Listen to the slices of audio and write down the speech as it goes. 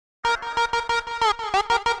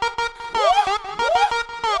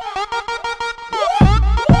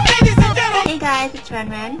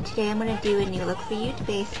Ren. Today I'm going to do a new look for you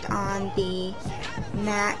based on the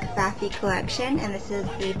M.A.C Fafi collection, and this is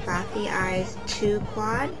the Fafi Eyes 2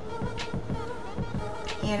 quad.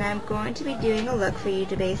 And I'm going to be doing a look for you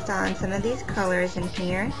based on some of these colors in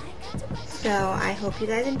here. So I hope you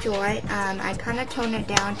guys enjoy. I kind of toned it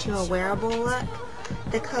down to a wearable look.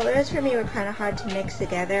 The colors for me were kind of hard to mix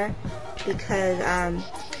together because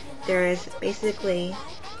there is basically,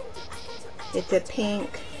 it's a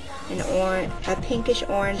pink, an orange, a pinkish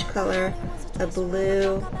orange color, a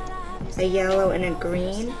blue, a yellow, and a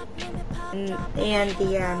green. And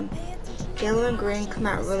the yellow and green come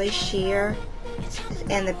out really sheer,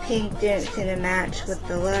 and the pink didn't seem to match with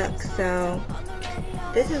the look. So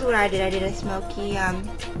this is what I did. I did a smoky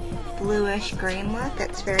bluish green look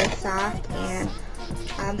that's very soft, and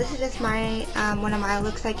this is just my one of my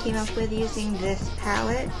looks I came up with using this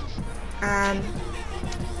palette.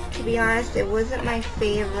 To be honest, it wasn't my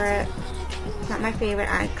favorite. It's not my favorite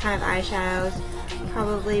kind of eyeshadows,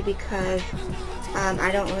 probably because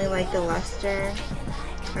I don't really like the luster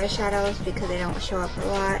eyeshadows because they don't show up a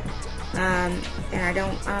lot. And I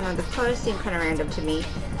don't know, the colors seem kind of random to me.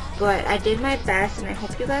 But I did my best, and I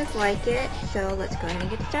hope you guys like it. So let's go ahead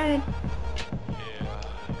and get started.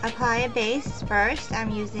 Apply a base first.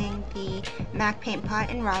 I'm using the M.A.C paint pot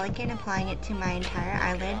in Rollickin, applying it to my entire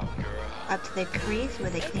eyelid up to the crease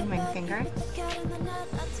with a clean ring finger.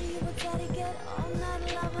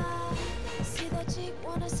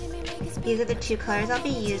 These are the two colors I'll be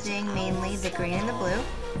using, mainly the green and the blue.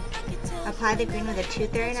 Apply the green with a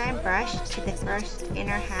 239 brush to the first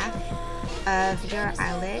inner half of your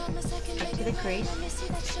eyelid up to the crease.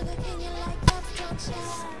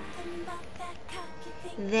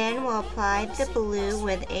 Then we'll apply the blue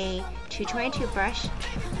with a 222 brush,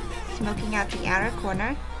 smoking out the outer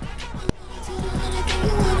corner.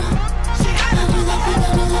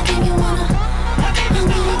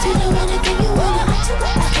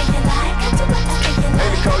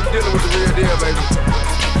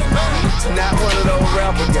 Not one of those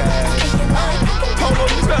rapper guys. Hold on,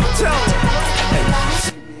 you better tell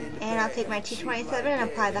him. And I'll take my 227 and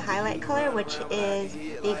apply the highlight color, which is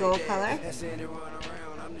the gold color.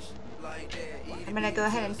 I'm going to go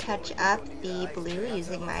ahead and touch up the blue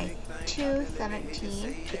using my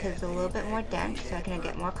 217 because it's a little bit more dense, so I can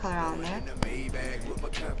get more color on there.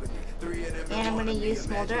 And I'm going to use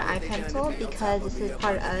Smolder eye pencil because this is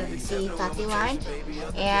part of the Fafi line,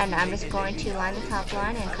 and I'm just going to line the top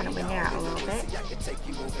line and kind of wing it out a little bit.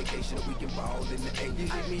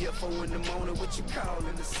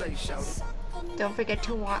 Don't forget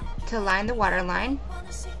to line the waterline.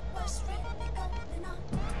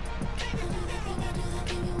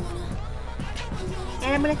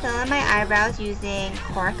 And I'm going to fill in my eyebrows using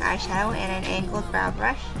Cork eyeshadow and an angled brow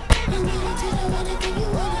brush.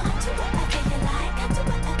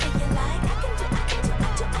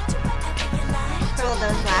 Curl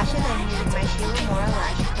those lashes. I'm using my Sheila Moore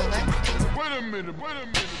lash curler. Wait a minute.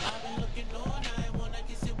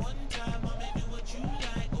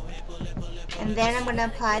 And then I'm going to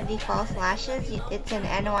apply the false lashes. It's an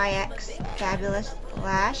NYX Fabulous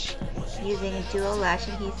Lash using a dual lash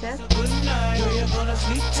adhesive.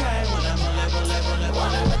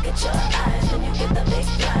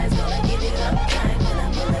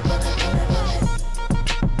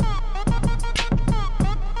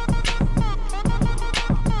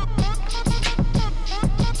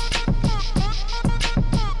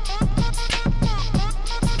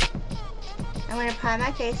 I'm going to prime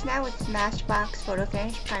my face now with Smashbox Photo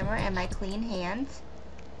Finish Primer and my clean hands.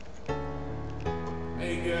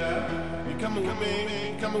 Hey girl, you coming with me,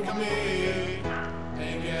 Hey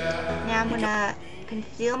girl. Now I'm going to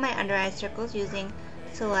conceal my under eye circles using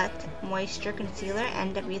Select Moisture Concealer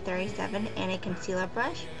NW37 and a concealer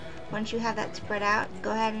brush. Once you have that spread out, go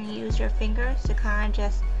ahead and use your fingers to kind of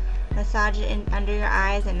just massage it in under your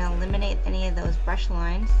eyes and eliminate any of those brush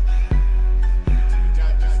lines.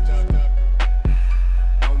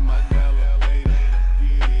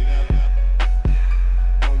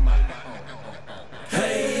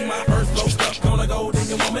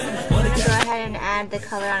 Go ahead and add the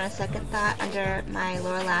color on a second thought under my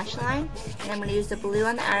lower lash line, and I'm going to use the blue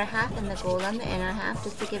on the outer half and the gold on the inner half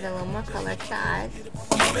just to give it a little more color to the eyes.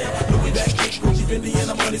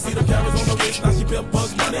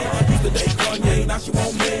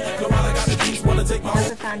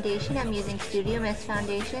 As a foundation, I'm using Studio Mist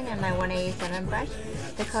foundation and my 187 brush.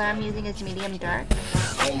 The color I'm using is medium dark.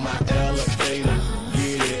 On my elevator,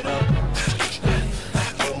 get it up.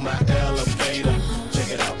 On my elevator,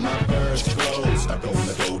 check it out, my birds clothes. Stuck on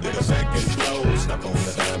the gold in the second flow. Stuck on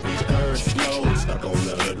the dime piece third flow. Stuck on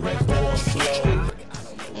the hood red fourth flow.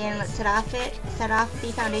 And let's set off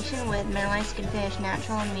the foundation with mineralize skin finish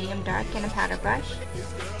natural and medium dark and a powder brush.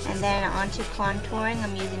 And then onto contouring,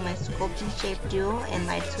 I'm using my sculpt and shape duo and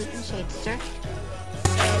lightsweep and shadester.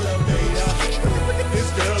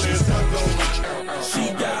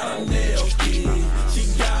 She got a nail key,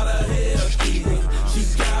 she got a hair key,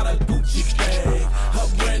 she got a Gucci bag, her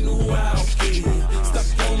brand new outfit,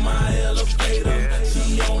 stuck on my elevator,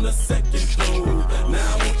 she on the second floor,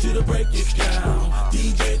 now I want you to break it down,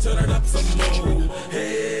 DJ turn it up some more,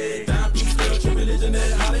 hey, time piece girl, true religion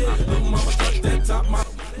that hot it, little mama tuck that top my.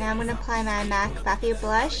 Now I'm going to apply my M.A.C Fafi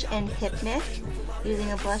blush and Hipness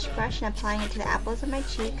using a blush brush and applying it to the apples of my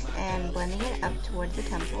cheeks and blending it up towards the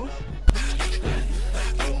temples.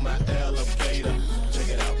 On my elevator, check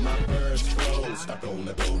it out, my first flow, stuck on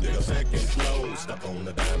the gold digger second flow, stuck on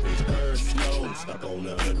the dime piece third flow, stuck on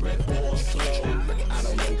the hood red fourth flow, I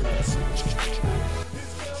don't know cuss.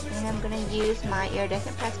 And I'm going to use my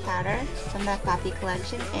iridescent pressed powder from the Fafi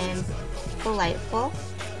collection in Belightful,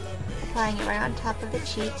 applying it right on top of the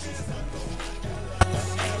cheeks.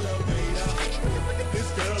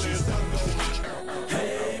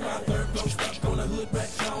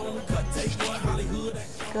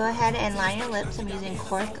 Go ahead and line your lips. I'm using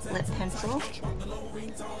Cork lip pencil.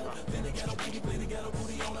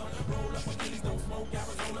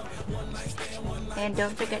 And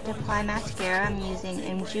don't forget to apply mascara. I'm using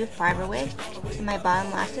imju fiberwig to my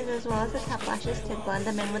bottom lashes as well as the top lashes to blend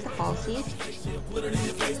them in with the falsies.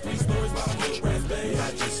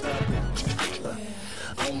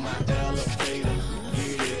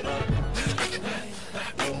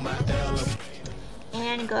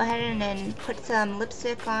 And go ahead and then put some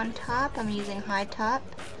lipstick on top. I'm using High Top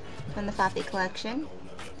from the Fafi collection.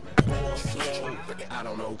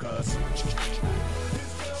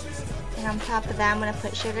 And on top of that, I'm going to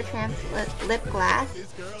put Sugar Tramps lip glass.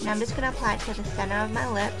 And I'm just going to apply it to the center of my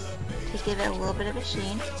lips to give it a little bit of a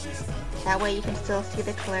sheen. That way you can still see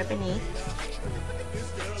the color beneath.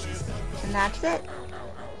 And that's it.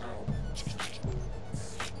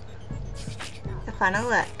 The final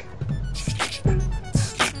look.